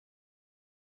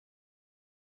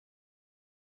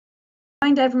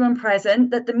Remind everyone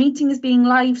present that the meeting is being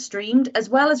live streamed as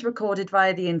well as recorded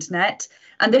via the internet,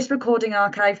 and this recording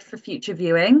archived for future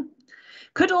viewing.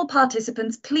 Could all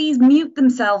participants please mute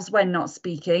themselves when not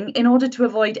speaking in order to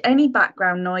avoid any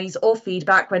background noise or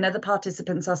feedback when other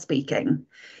participants are speaking?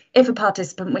 If a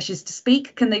participant wishes to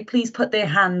speak, can they please put their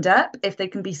hand up if they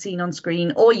can be seen on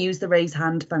screen, or use the raise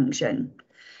hand function?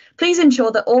 Please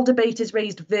ensure that all debate is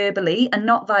raised verbally and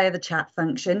not via the chat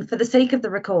function for the sake of the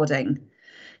recording.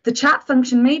 The chat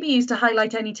function may be used to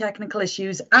highlight any technical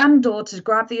issues and/or to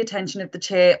grab the attention of the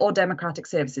Chair or Democratic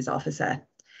Services Officer.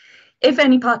 If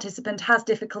any participant has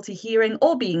difficulty hearing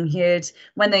or being heard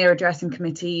when they are addressing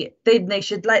committee, they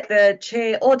should let the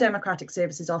Chair or Democratic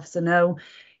Services Officer know.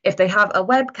 If they have a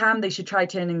webcam, they should try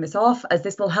turning this off, as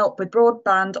this will help with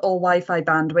broadband or Wi-Fi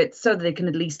bandwidth so that they can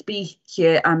at least be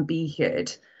here and be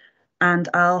heard. And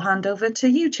I'll hand over to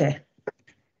you, Chair.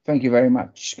 Thank you very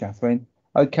much, Catherine.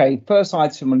 Okay, first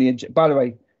item on the agenda. By the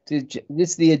way, this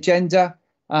is the agenda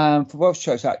for Welsh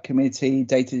Church Act Committee,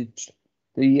 dated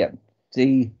the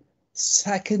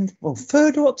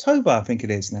 3rd of October, I think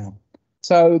it is now.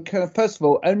 So, first of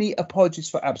all, only apologies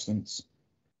for absence.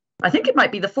 I think it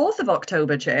might be the 4th of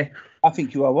October, Chair. I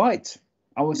think you are right.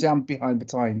 I was behind the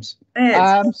times. So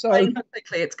how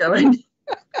quickly it's going.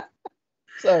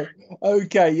 So,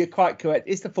 okay, you're quite correct.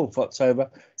 It's the 4th of October.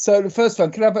 So the first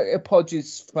one, can I have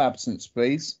apologies for absence,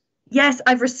 please? Yes,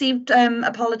 I've received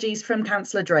apologies from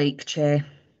Councillor Drake, Chair.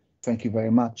 Thank you very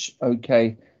much.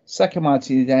 Okay. Second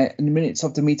item there, in the minutes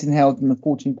of the meeting held on the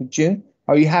 14th of June.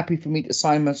 Are you happy for me to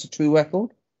sign as a true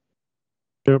record?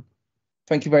 Yep.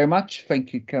 Thank you very much.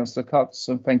 Thank you, Councillor Cox,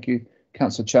 and thank you,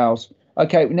 Councillor Charles.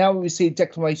 Okay, now we receive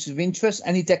declarations of interest.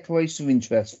 Any declarations of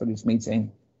interest for this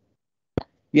meeting?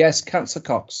 Yes, Councillor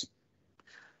Cox.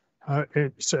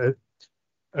 It's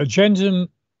agenda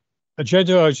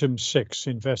item 6,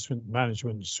 investment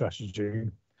management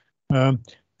strategy.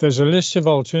 There's a list of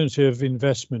alternative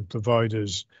investment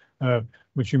providers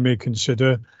which you may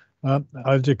consider.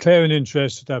 I'll declare an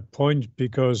interest at that point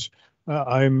because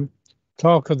I'm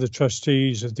clerk of the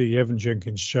trustees of the Evan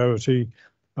Jenkins charity,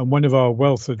 and one of our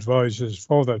wealth advisors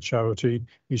for that charity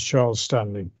is Charles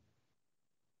Stanley.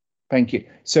 Thank you.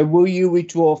 So will you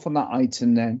withdraw from that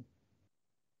item then?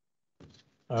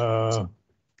 I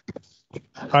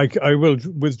will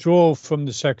withdraw from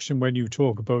the section when you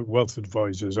talk about wealth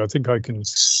advisors. I think I can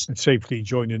safely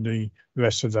join in the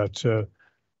rest of that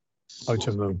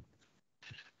item though.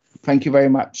 Thank you very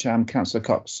much, Councillor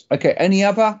Cox. Okay, any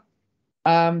other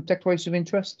declaration of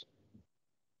interest?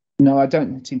 No, I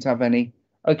don't seem to have any.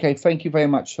 Okay, thank you very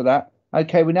much for that.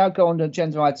 Okay, we now go on to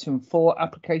agenda item 4,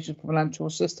 application for financial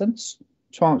assistance.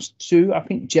 Tranche 2, I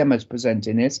think Gemma's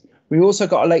presenting this. We also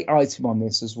got a late item on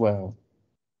this as well.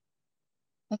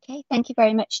 Okay, thank you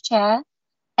very much, Chair.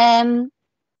 The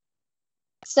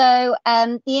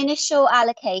initial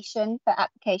allocation for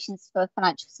applications for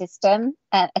financial system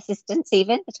assistance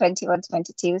even for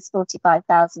 21-22 was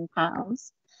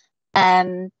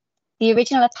 £45,000. The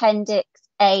original appendix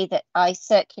A that I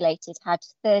circulated had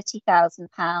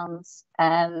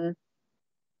 £30,000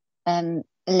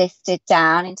 listed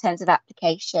down in terms of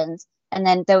applications, and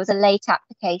then there was a late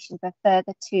application for a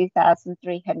further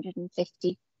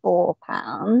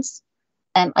 £2,354.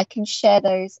 I can share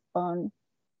those on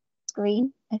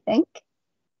screen, I think.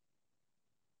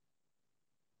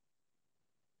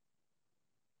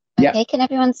 Yeah. Okay, can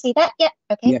everyone see that? Yeah.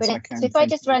 Okay, yes, brilliant. So if I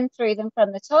just run through them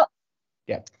from the top.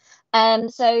 Yeah.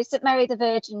 So St Mary the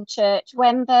Virgin Church,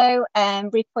 Wembo,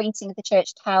 repointing of the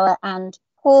church tower and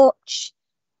porch.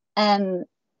 So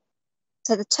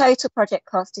the total project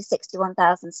cost is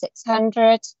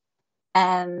 61,600.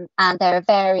 And there are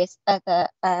various other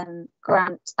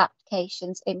grant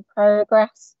applications in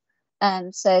progress.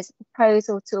 So there's a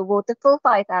proposal to award the full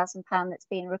 £5,000 that's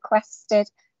been requested,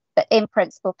 but in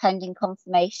principle pending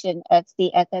confirmation of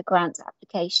the other grant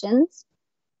applications.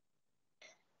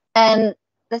 The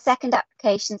second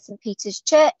application, St Peter's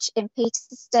Church in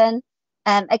Peterston.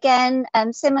 Again,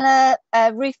 similar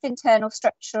roof internal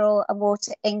structural and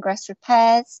water ingress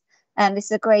repairs. This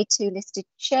is a grade 2 listed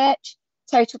church.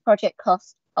 Total project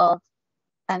cost of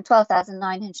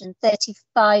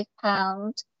 £12,935.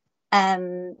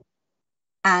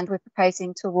 And we're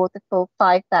proposing to award the full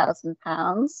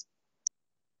 £5,000.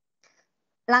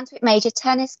 Lantwick Major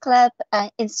Tennis Club,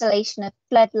 installation of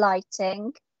flood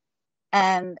lighting.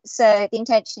 So the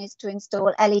intention is to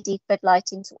install LED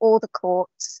floodlighting to all the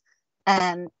courts,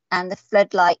 and the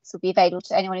floodlights will be available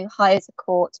to anyone who hires a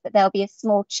court, but there'll be a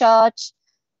small charge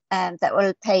that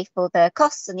will pay for the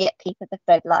costs and the upkeep of the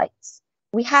floodlights.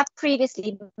 We have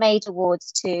previously made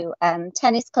awards to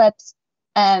tennis clubs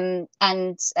and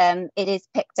it is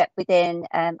picked up within,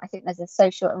 I think there's a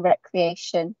social and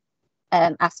recreation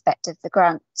aspect of the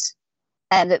grant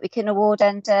that we can award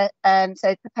under. So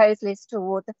the proposal is to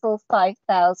award the full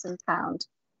 £5,000.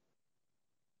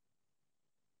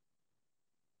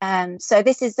 So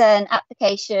this is an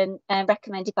application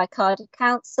recommended by Cardiff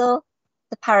Council,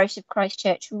 the parish of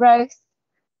Christchurch Roath,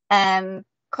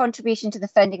 contribution to the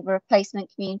funding of a replacement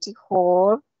community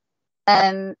hall.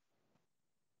 So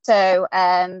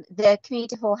the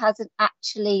community hall hasn't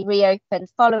actually reopened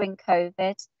following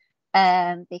COVID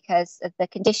because of the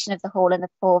condition of the hall and the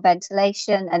poor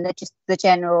ventilation and the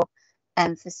general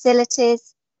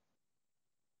facilities.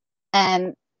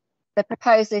 The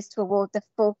proposal is to award the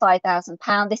full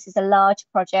 £5,000. This is a large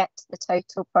project. The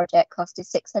total project cost is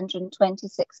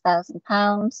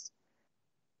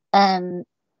 £626,000.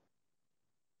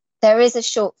 There is a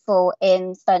shortfall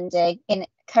in funding,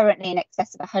 currently in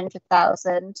excess of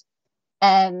 100,000.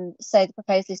 So the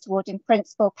proposal is to award in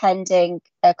principle pending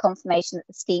confirmation that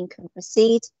the scheme can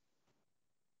proceed.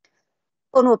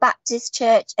 Cornwall Baptist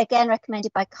Church, again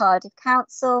recommended by Cardiff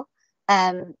Council,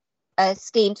 a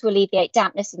scheme to alleviate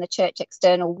dampness in the church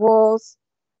external walls.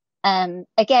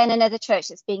 Again, another church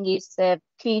that's being used as a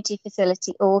community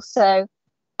facility also.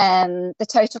 The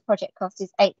total project cost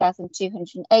is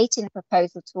 £8,280 in the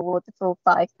proposal to award the full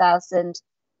 £5,000.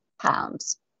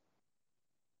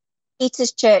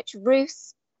 Peter's Church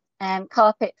Roos,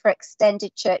 carpet for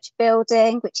extended church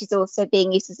building, which is also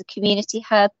being used as a community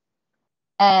hub.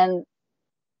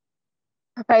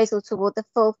 Proposal to award the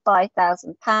full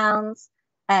 £5,000.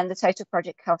 The total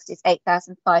project cost is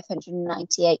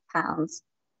 £8,598.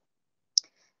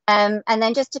 And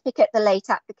then just to pick up the late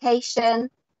application,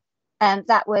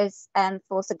 that was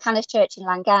for St Hannah's Church in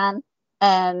Langan.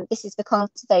 This is for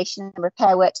conservation and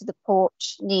repair work to the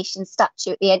porch, niche and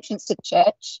statue at the entrance to the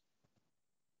church.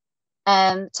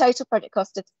 Total project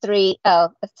cost of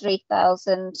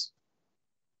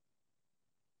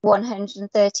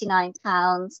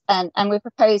 £3,139, and we're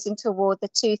proposing to award the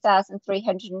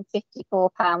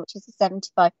 £2,354, which is a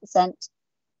 75%.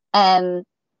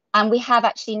 And we have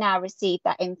actually now received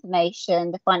that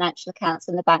information, the financial accounts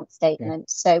and the bank statement.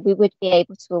 So we would be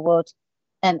able to award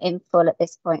in full at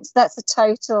this point. So that's a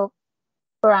total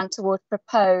grant award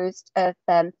proposed of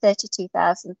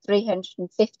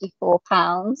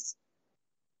 £32,354.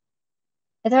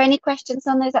 Are there any questions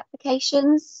on those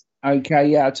applications? Okay,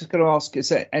 yeah, I'm just going to ask, is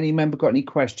there any member got any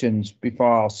questions before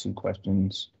I ask some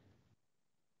questions?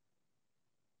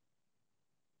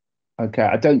 Okay,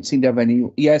 I don't seem to have any.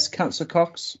 Yes, Councillor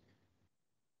Cox?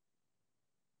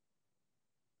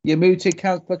 You're muted,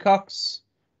 Councillor Cox?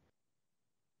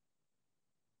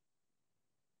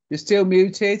 You're still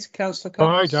muted, Councillor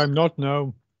Cox? Right, I'm not,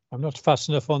 no. I'm not fast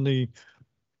enough on the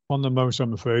mouse,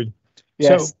 I'm afraid.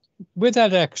 Yes. So with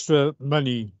that extra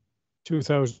money,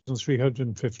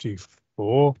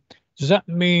 2,354, does that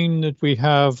mean that we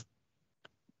have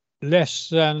less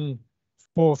than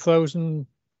 £4,000,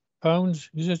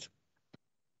 is it?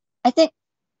 I think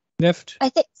left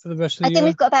for the rest of the year? I think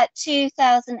we've got about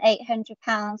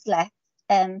 £2,800 left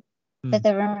for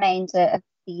the remainder of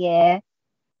the year,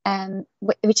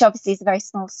 which obviously is a very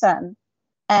small sum.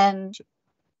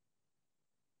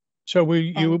 So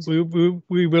we will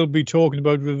be talking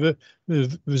about the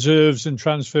reserves and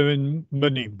transferring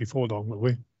money before long, will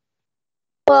we?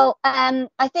 Well, I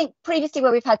think previously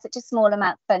where we've had such a small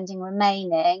amount of funding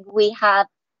remaining, we have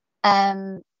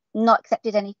not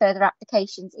accepted any further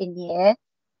applications in year.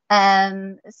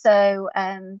 So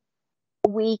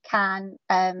we can,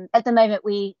 at the moment,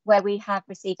 where we have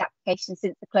received applications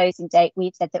since the closing date,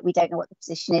 we've said that we don't know what the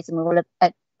position is and we will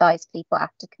advise people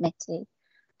after committee.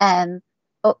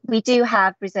 But we do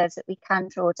have reserves that we can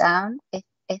draw down if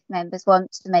members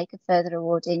want to make a further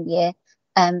award in year.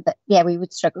 But yeah, we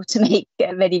would struggle to make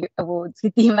many awards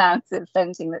with the amount of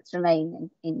funding that's remaining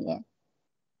in year.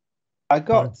 I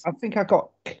think I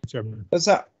got. Does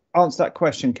that answer that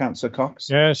question, Councillor Cox?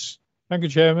 Yes. Thank you,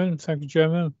 Chairman. Thank you,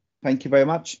 Chairman. Thank you very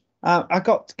much. I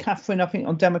got Catherine, I think,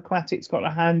 on Democratic's got her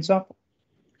hands up.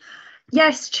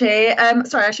 Yes, Chair.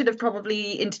 Sorry, I should have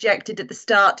probably interjected at the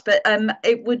start, but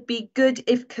it would be good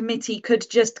if committee could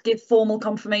just give formal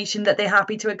confirmation that they're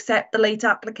happy to accept the late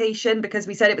application, because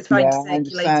we said it was fine to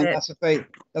circulate it.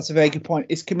 That's a very good point.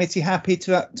 Is committee happy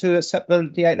to accept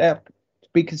the late app to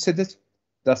be considered?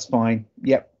 That's fine.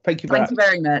 Yep. Thank you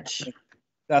very much.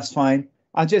 That's fine.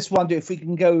 I just wonder if we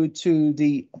can go to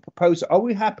the proposal. Are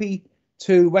we happy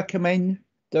to recommend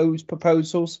those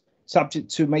proposals,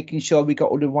 subject to making sure we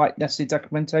got all the right necessary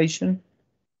documentation?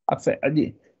 I think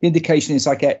the indication is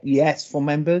I get yes for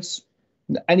members.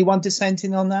 Anyone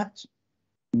dissenting on that?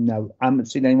 No, I haven't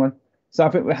seen anyone. So I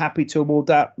think we're happy to award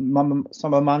that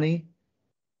sum of money.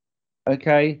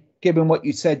 Okay, given what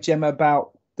you said, Gemma,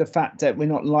 about the fact that we're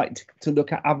not likely to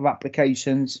look at other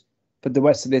applications for the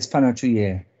rest of this financial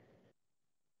year.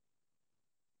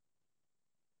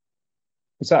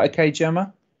 Is that okay,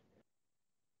 Gemma?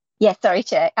 Yes, sorry,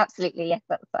 Chair. Absolutely, yes,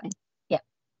 that's fine. Yeah.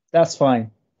 That's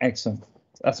fine. Excellent.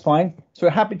 That's fine. So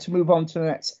we're happy to move on to the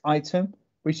next item,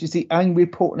 which is the annual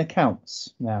report and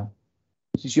accounts now.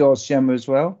 This is yours, Gemma, as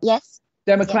well. Yes.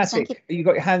 Democratic, Yes, you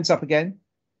got your hands up again.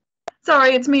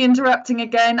 Sorry, it's me interrupting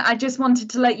again. I just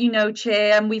wanted to let you know,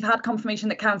 Chair, and we've had confirmation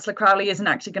that Councillor Crowley isn't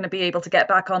actually going to be able to get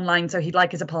back online, so he'd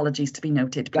like his apologies to be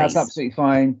noted, please. That's absolutely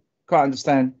fine. Quite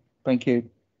understand. Thank you.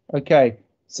 Okay,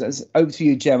 so it's over to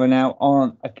you, Gemma, now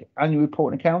on annual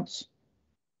report and accounts.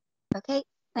 Okay,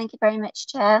 thank you very much,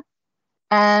 Chair.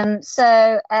 These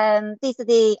are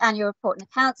the annual report and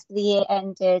accounts for the year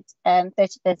ended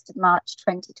 31st of March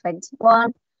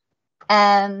 2021.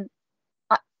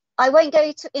 I won't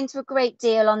go into a great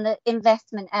deal on the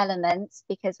investment elements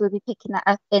because we'll be picking that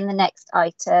up in the next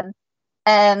item.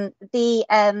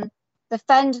 The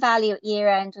fund value at year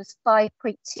end was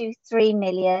 5.23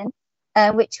 million,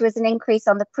 which was an increase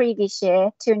on the previous year,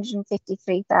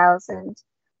 253,000.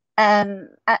 And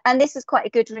this was quite a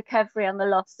good recovery on the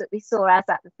loss that we saw as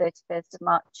at the 31st of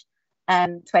March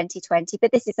 2020.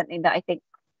 But this is something that I think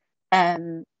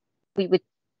we would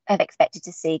have expected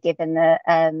to see given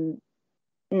the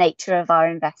nature of our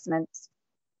investments.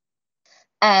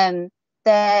 It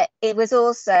was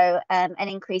also an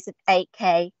increase of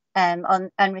 8k on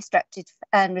unrestricted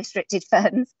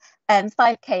funds,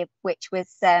 5k of which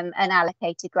was an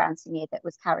allocated granting year that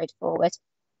was carried forward.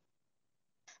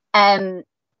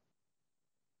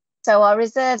 So our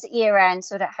reserves at year end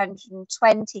stood at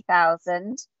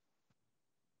 120,000.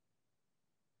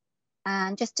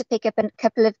 And just to pick up a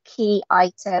couple of key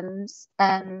items,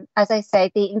 as I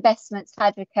say, the investments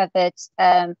had recovered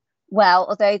well,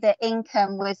 although the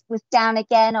income was down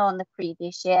again on the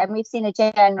previous year, and we've seen a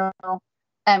general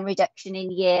reduction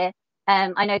in year.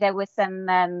 I know there were some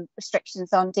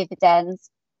restrictions on dividends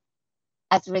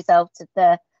as a result of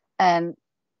the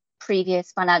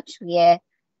previous financial year,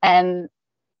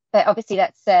 but obviously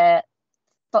that's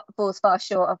falls far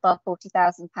short of our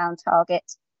 £40,000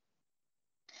 target.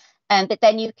 But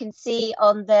then you can see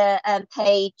on the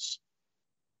page,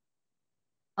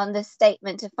 on the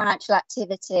statement of financial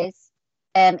activities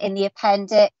in the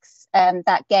appendix,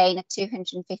 that gain of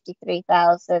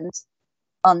 253,000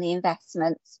 on the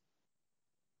investments.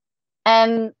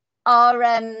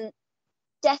 Our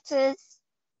debtors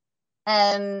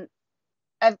are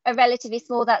relatively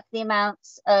small. That's the amount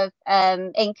of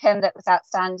income that was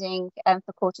outstanding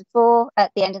for Q4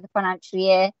 at the end of the financial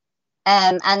year.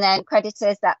 And then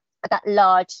creditors, that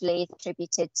largely is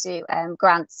attributed to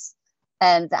grants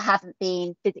that haven't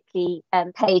been physically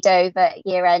paid over at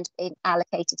year end, been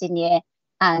allocated in year,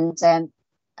 and an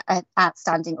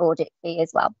outstanding audit fee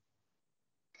as well.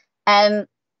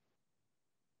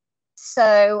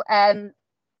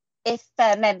 If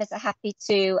members are happy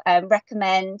to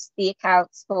recommend the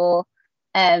accounts for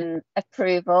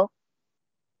approval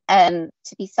to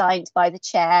be signed by the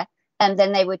chair, and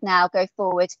then they would now go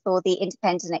forward for the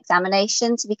independent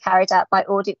examination to be carried out by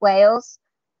Audit Wales,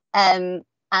 and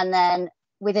then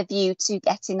with a view to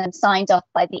getting them signed off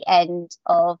by the end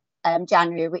of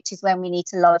January, which is when we need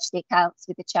to lodge the accounts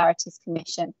with the Charities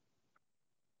Commission.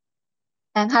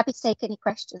 I'm happy to take any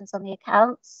questions on the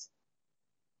accounts.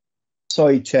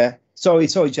 Sorry, Chair. Sorry,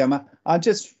 Gemma. I'm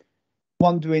just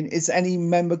wondering, is any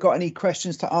member got any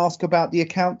questions to ask about the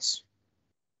accounts?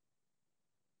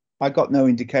 I got no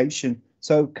indication.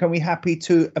 So can we happy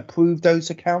to approve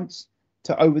those accounts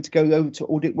to go over to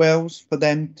Audit Wales for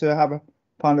them to have a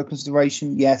final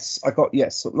consideration? Yes, I got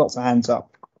yes, lots of hands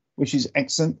up, which is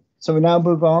excellent. So we now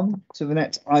move on to the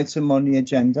next item on the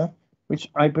agenda, which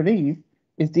I believe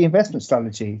is the investment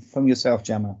strategy from yourself,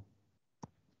 Gemma.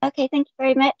 Okay, thank you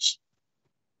very much.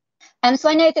 So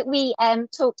I know that we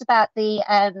talked about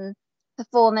the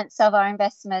performance of our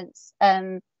investments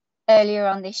earlier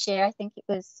on this year. I think it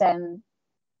was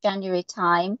January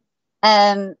time.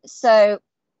 So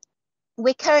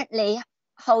we're currently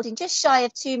holding just shy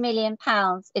of £2 million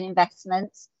in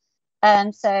investments.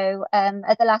 At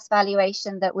the last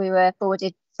valuation that we were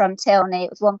forwarded from Tilney, it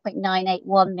was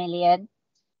 1.981 million.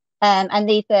 And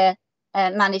these are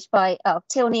managed by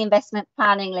Tilney Investment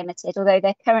Planning Limited, although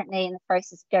they're currently in the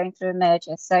process of going through a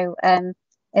merger. So it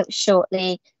will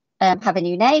shortly have a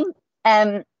new name.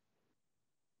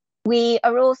 We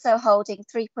are also holding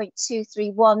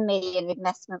 3.231 million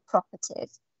investment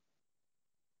properties.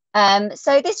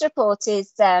 So this report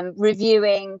is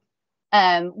reviewing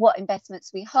what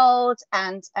investments we hold,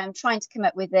 and trying to come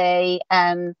up with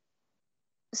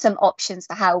some options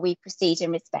for how we proceed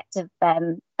in respect of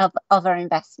our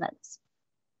investments.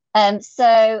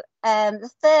 So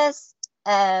the first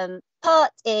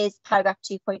part is paragraph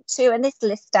 2.2, and this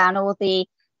lists down all the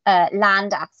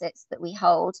land assets that we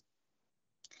hold.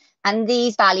 And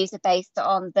these values are based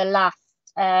on the last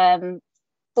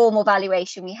formal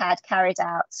valuation we had carried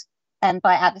out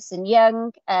by Avison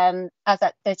Young as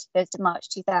at 31st of March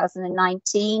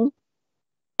 2019.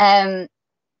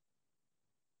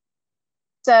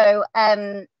 So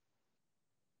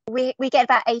we get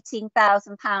about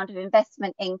 £18,000 of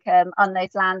investment income on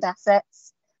those land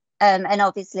assets. And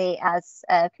obviously, as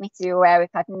a committee are aware, we've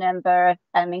had a number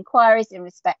of inquiries in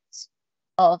respect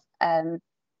of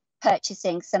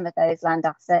purchasing some of those land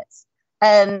assets.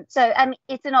 So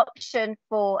it's an option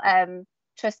for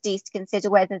trustees to consider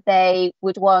whether they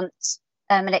would want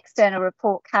an external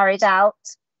report carried out.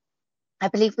 I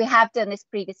believe we have done this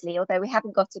previously, although we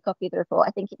haven't got a copy of the report.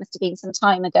 I think it must have been some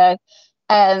time ago,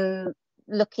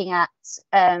 looking at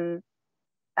a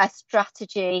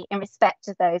strategy in respect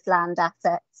of those land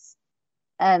assets.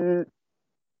 So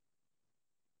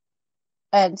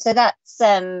that's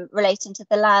relating to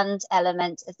the land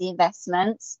element of the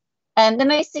investments. The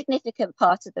most significant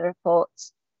part of the report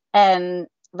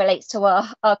relates to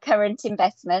our current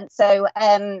investment. So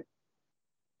the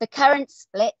current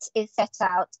split is set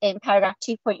out in paragraph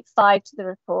 2.5 to the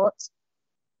report,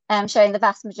 showing the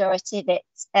vast majority of it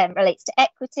relates to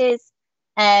equities.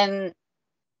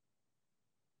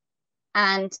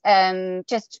 And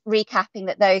just recapping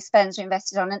that those funds are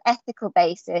invested on an ethical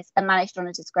basis and managed on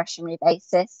a discretionary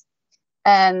basis.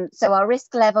 So our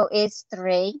risk level is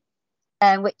 3,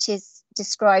 which is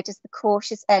described as the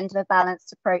cautious end of a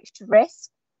balanced approach to risk.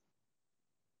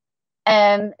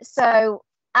 So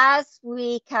as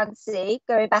we can see,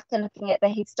 going back and looking at the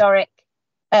historic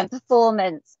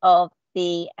performance of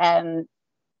the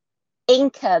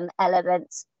income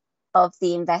element of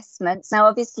the investments. Now,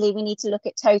 obviously, we need to look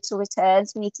at total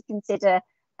returns. We need to consider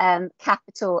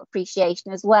capital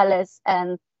appreciation as well as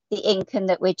the income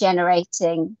that we're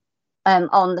generating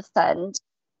on the fund.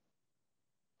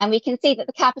 And we can see that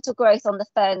the capital growth on the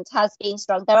fund has been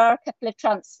strong. There are a couple of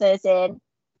transfers in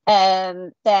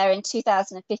there in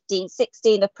 2015-16.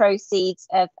 The proceeds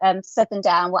of Southern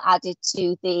Down were added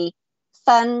to the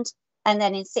fund. And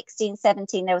then in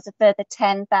 16-17, there was a further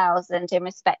 10,000 in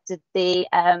respect of the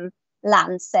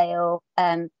land sale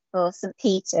for St.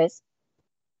 Peter's.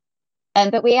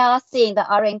 But we are seeing that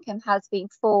our income has been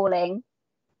falling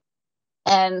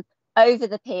over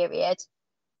the period.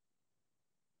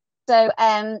 So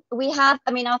we have,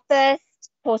 our first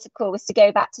port of call was to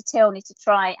go back to Tilney to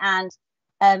try and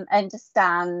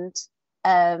understand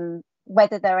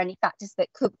whether there are any factors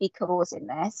that could be causing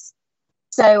this.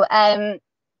 So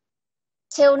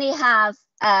Tilney have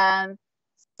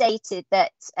stated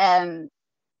that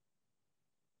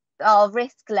our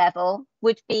risk level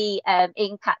would be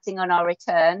impacting on our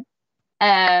return.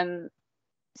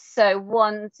 So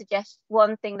one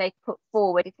thing they put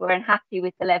forward, if we're unhappy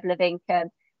with the level of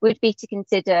income, would be to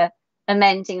consider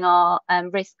amending our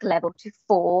risk level to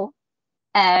 4,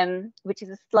 which is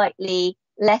a slightly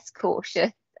less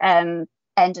cautious end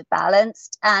of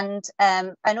balanced. And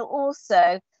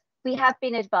also, we have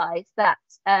been advised that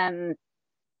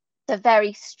the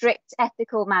very strict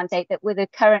ethical mandate that we're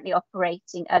currently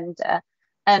operating under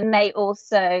may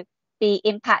also be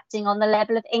impacting on the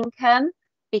level of income,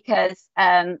 because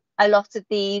a lot of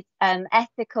these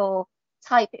ethical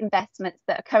type investments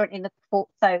that are currently in the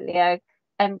portfolio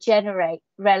generate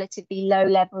relatively low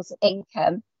levels of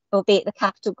income, albeit the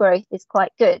capital growth is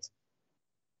quite good.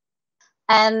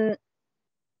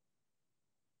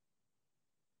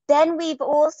 Then we've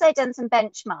also done some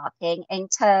benchmarking in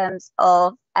terms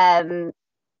of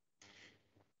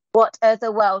what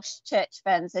other Welsh church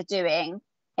funds are doing,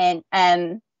 and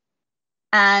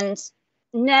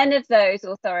none of those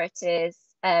authorities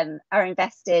are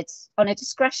invested on a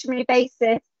discretionary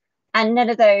basis, and none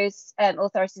of those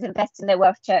authorities invest in their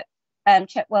Welsh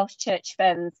church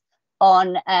funds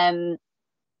on an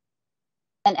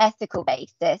ethical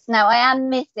basis. Now, I am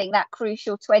missing that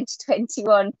crucial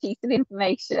 2021 piece of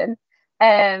information,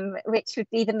 which would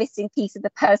be the missing piece of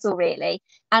the puzzle, really.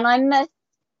 And I must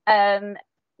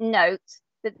note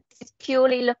that this is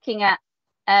purely looking at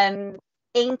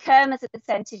income as a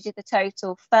percentage of the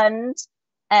total fund,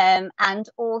 and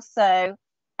also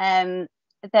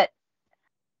that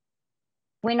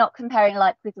we're not comparing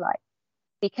like with like,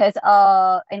 because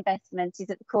our investment is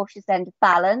at the cautious end of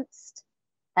balanced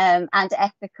and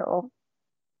ethical.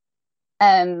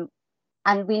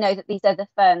 and we know that these other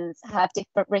funds have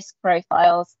different risk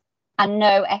profiles and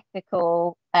no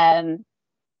ethical,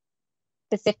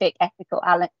 specific ethical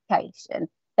allocation.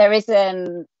 There is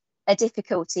a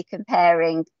difficulty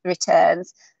comparing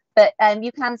returns, but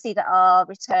you can see that our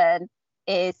return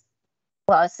is,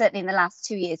 well, certainly in the last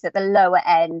 2 years, at the lower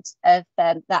end of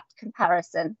that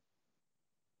comparison.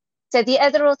 So the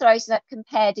other authorities that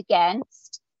compared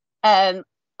against are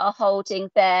holding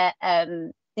their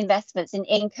investments in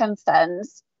income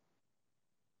funds,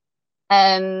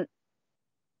 although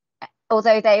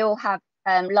they all have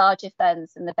larger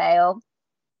funds than the bail.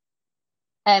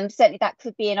 Certainly that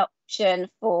could be an option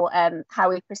for how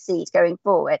we proceed going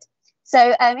forward.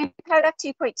 So in paragraph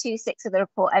 2.26 of the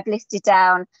report, I've listed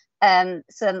down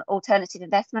some alternative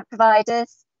investment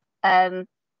providers,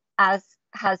 as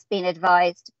has been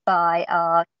advised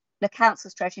by the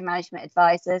Council's Treasury Management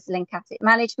Advisors, Link Asset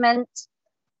Management.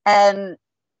 And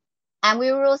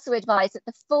we were also advised that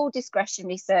the full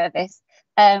discretionary service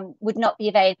would not be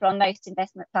available on most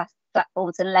investment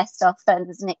platforms unless our fund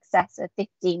was in excess of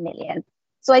 15 million.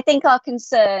 So I think our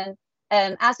concern,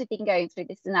 as we've been going through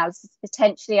this analysis,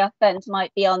 potentially our fund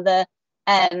might be on the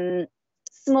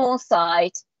small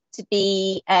side to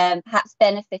be perhaps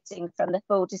benefiting from the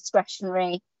full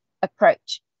discretionary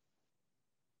approach.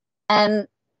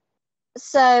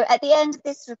 So at the end of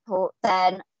this report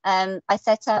then, I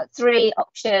set out 3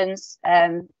 options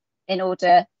in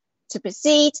order to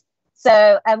proceed.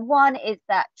 So one is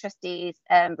that trustees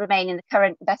remain in the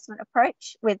current investment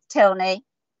approach with Tilney,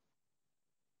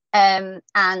 and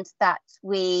that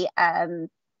we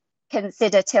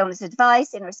consider Tilney's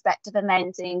advice in respect of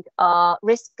amending our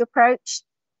risk approach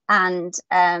and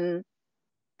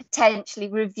potentially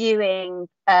reviewing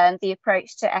the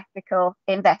approach to ethical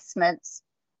investments.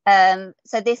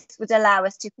 So this would allow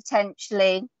us to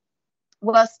potentially,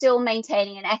 while still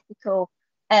maintaining an ethical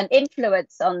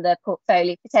influence on the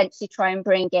portfolio, potentially try and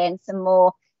bring in some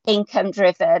more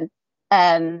income-driven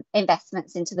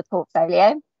investments into the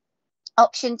portfolio.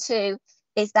 Option 2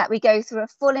 is that we go through a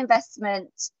full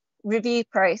investment review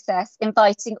process,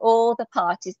 inviting all the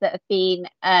parties that have been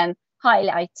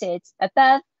highlighted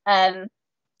above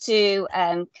to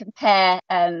compare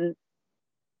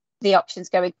the options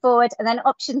going forward. And then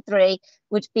option 3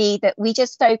 would be that we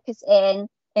just focus in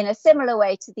a similar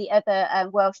way to the other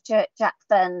Welsh Church Act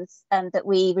funds that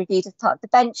we reviewed as part of the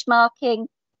benchmarking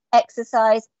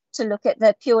exercise, to look at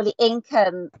the purely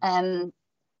income,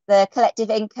 the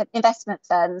collective income investment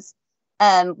funds,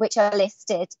 which are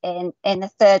listed in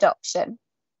the third option.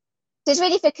 So it's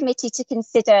really for committee to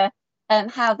consider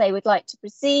how they would like to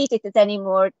proceed, if there's any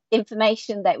more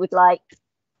information they would like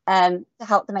to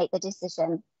help them make the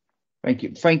decision. Thank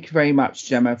you. Thank you very much,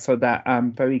 Gemma, for that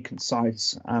very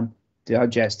concise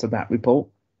digest of that report.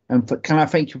 And can I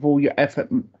thank you for all your effort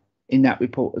in that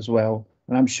report as well?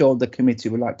 And I'm sure the committee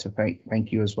would like to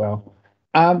thank you as well.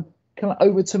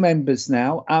 Over to members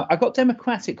now. I got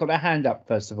Democratic got a hand up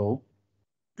first of all.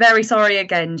 Very sorry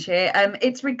again, Chair.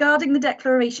 It's regarding the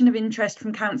declaration of interest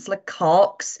from Councillor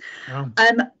Cox. Oh.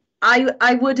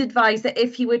 I would advise that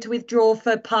if he were to withdraw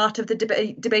for part of the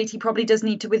debate, he probably does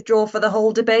need to withdraw for the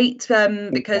whole debate,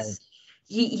 because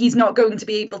he's not going to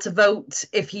be able to vote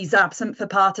if he's absent for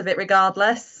part of it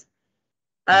regardless.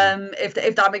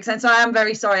 If that makes sense. So I am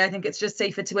very sorry. I think it's just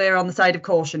safer to err on the side of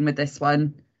caution with this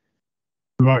one.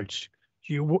 Right.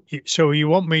 So you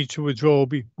want me to withdraw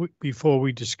before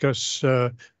we discuss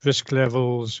risk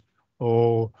levels,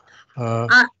 or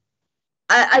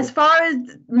as far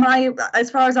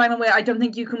as I'm aware, I don't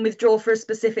think you can withdraw for a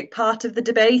specific part of the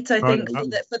debate. I think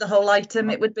that for the whole item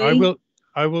it would be.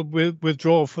 I will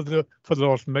withdraw for the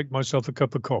lot and make myself a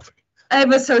cup of coffee.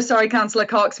 Ever so sorry, Councillor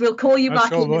Cox. We'll call you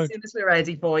back in right. as soon as we're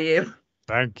ready for you.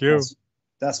 Thank you.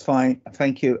 That's fine.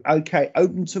 Thank you. Okay,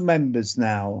 open to members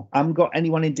now. I haven't got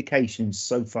anyone indications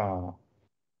so far.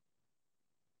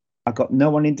 I've got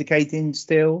no one indicating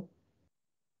still.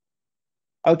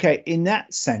 Okay, in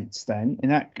that sense then, in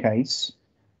that case,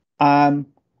 I'm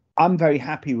very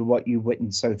happy with what you've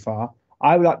written so far.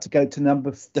 I would like to go to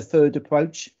the third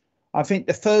approach. I think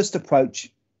the first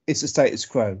approach is the status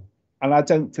quo, and I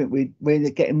don't think we're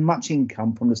getting much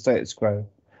income from the status quo.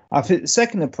 I think the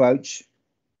second approach,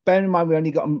 bear in mind we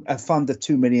only got a fund of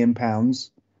 £2 million,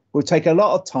 will take a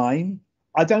lot of time.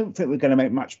 I don't think we're going to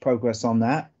make much progress on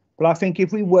that, but I think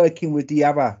if we're working with the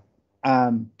other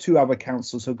 2 other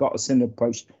councils who've got a similar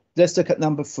approach, let's look at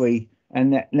number 3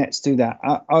 and let's do that.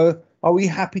 Are we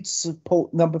happy to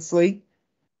support number 3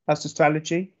 as the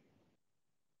strategy?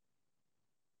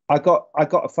 I got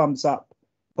a thumbs up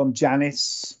from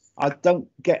Janice. I don't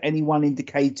get anyone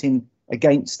indicating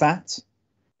against that.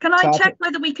 Can I So check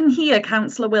whether we can hear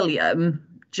Councillor William?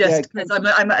 Just because I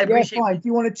appreciate. Yeah, fine. Do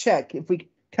you want to check if we,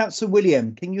 Councillor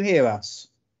William, can you hear us?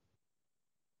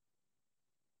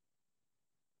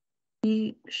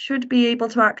 He should be able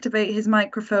to activate his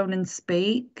microphone and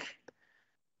speak.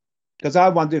 Because I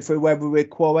wonder whether we're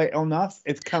quorate enough.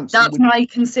 If Councillor, that's my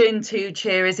concern too,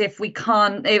 Chair, is if we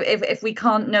can't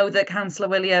know that Councillor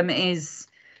William is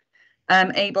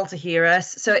able to hear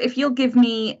us. So if you'll give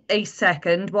me a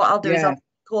second, what I'll do is I'll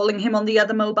calling him on the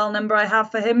other mobile number I have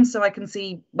for him, so I can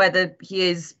see whether he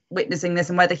is witnessing this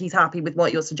and whether he's happy with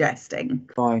what you're suggesting.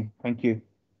 Fine, thank you.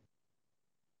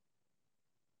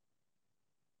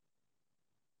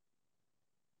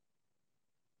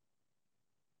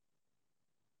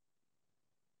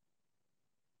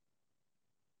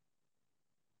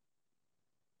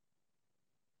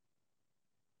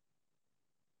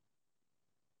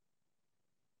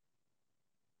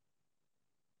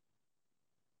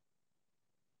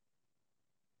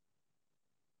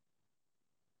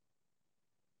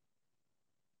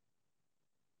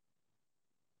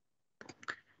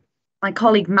 My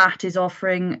colleague Matt is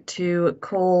offering to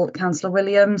call Councillor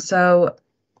Williams, so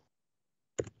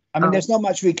I mean, there's not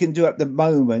much we can do at the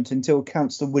moment until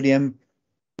Councillor William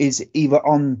is either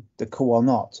on the call or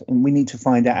not, and we need to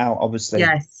find that out, obviously.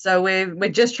 Yes, so we're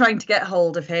just trying to get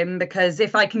hold of him, because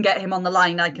if I can get him on the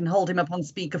line, I can hold him up on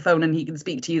speakerphone and he can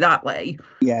speak to you that way.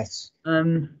 Yes.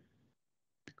 Yeah,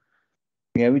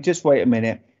 we just wait a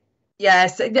minute.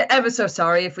 Yes, ever so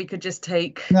sorry if we could just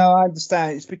take. No, I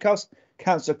understand. It's because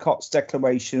Councillor Cott's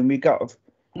declaration, we got,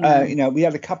 you know, we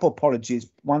had a couple of apologies.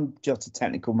 One just to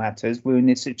technical matters. We're in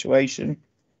this situation.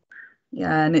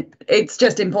 Yeah, and it's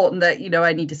just important that, you know,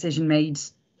 any decision made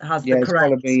has the correct. It's got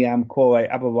to be quorate.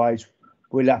 Otherwise,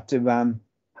 we'll have to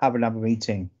have another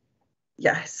meeting.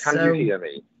 Yes. Can you hear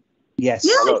me? Yes.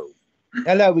 Hello.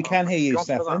 Hello, we can hear you,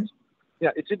 Stefan. Yeah,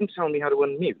 it didn't tell me how to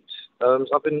unmute.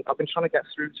 I've been trying to get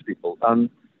through to people.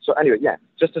 So anyway, yeah,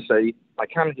 just to say, I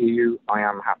can hear you. I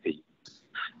am happy.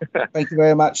 Thank you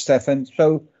very much, Stefan.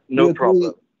 So no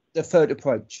problem. The third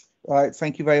approach. All right.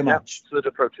 Thank you very much. Third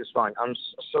approach is fine. I'm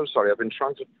so sorry. I've been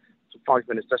trying to, for 5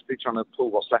 minutes, desperately trying to pull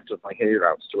what's left of my hair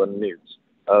out to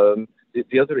unmute.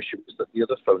 The other issue is that the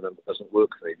other phone number doesn't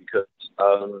work for me because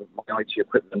my IT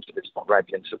equipment is not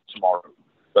ready until tomorrow.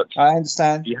 But I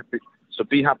understand.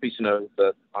 Be happy to know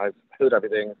that I've heard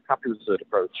everything. Happy with the third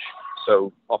approach.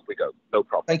 So off we go. No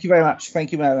problem. Thank you very much.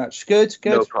 Thank you very much. Good.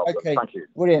 No problem. Okay. Thank you.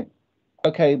 Brilliant.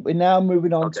 Okay, we're now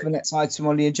moving on to the next item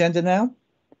on the agenda now,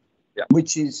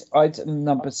 which is item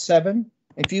number 7.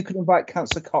 If you could invite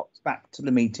Councillor Cox back to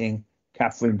the meeting,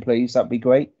 Catherine, please, that'd be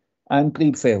great. And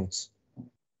Glebe Fields.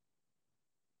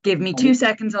 Give me 2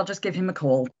 seconds. I'll just give him a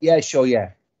call. Yeah, sure.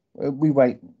 Yeah, we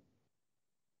wait.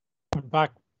 I'm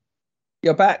back.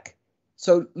 You're back.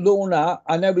 So Lorna,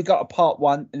 I know we got a part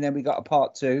 1 and then we got a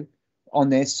part 2 on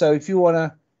this. So if you want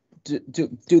to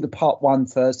do the part 1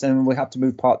 first, and we'll have to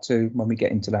move part 2 when we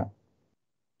get into that.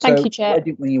 Thank you, Chair.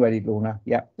 When you're ready, Lorna.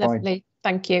 Yeah, lovely. Fine.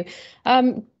 Thank you.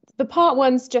 The part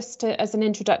 1's just as an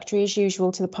introductory, as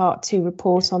usual, to the part 2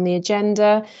 report on the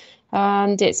agenda.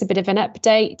 And it's a bit of an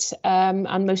update,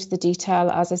 and most of the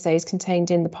detail, as I say, is contained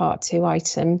in the part 2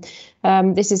 item.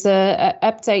 This is a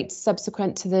update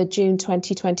subsequent to the June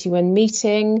 2021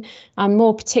 meeting, and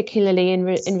more particularly in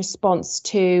response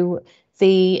to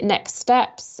the next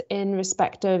steps in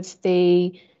respect of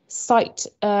the site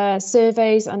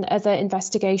surveys and other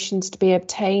investigations to be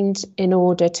obtained in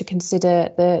order to consider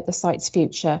the site's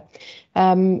future.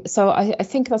 So I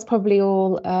think that's probably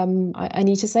all I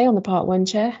need to say on the part 1,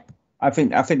 Chair. I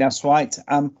think that's right.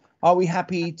 Are we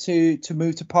happy to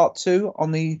move to part 2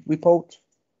 on the report?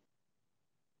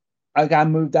 I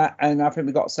can move that, and I think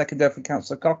we got a second there from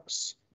Councillor Cox.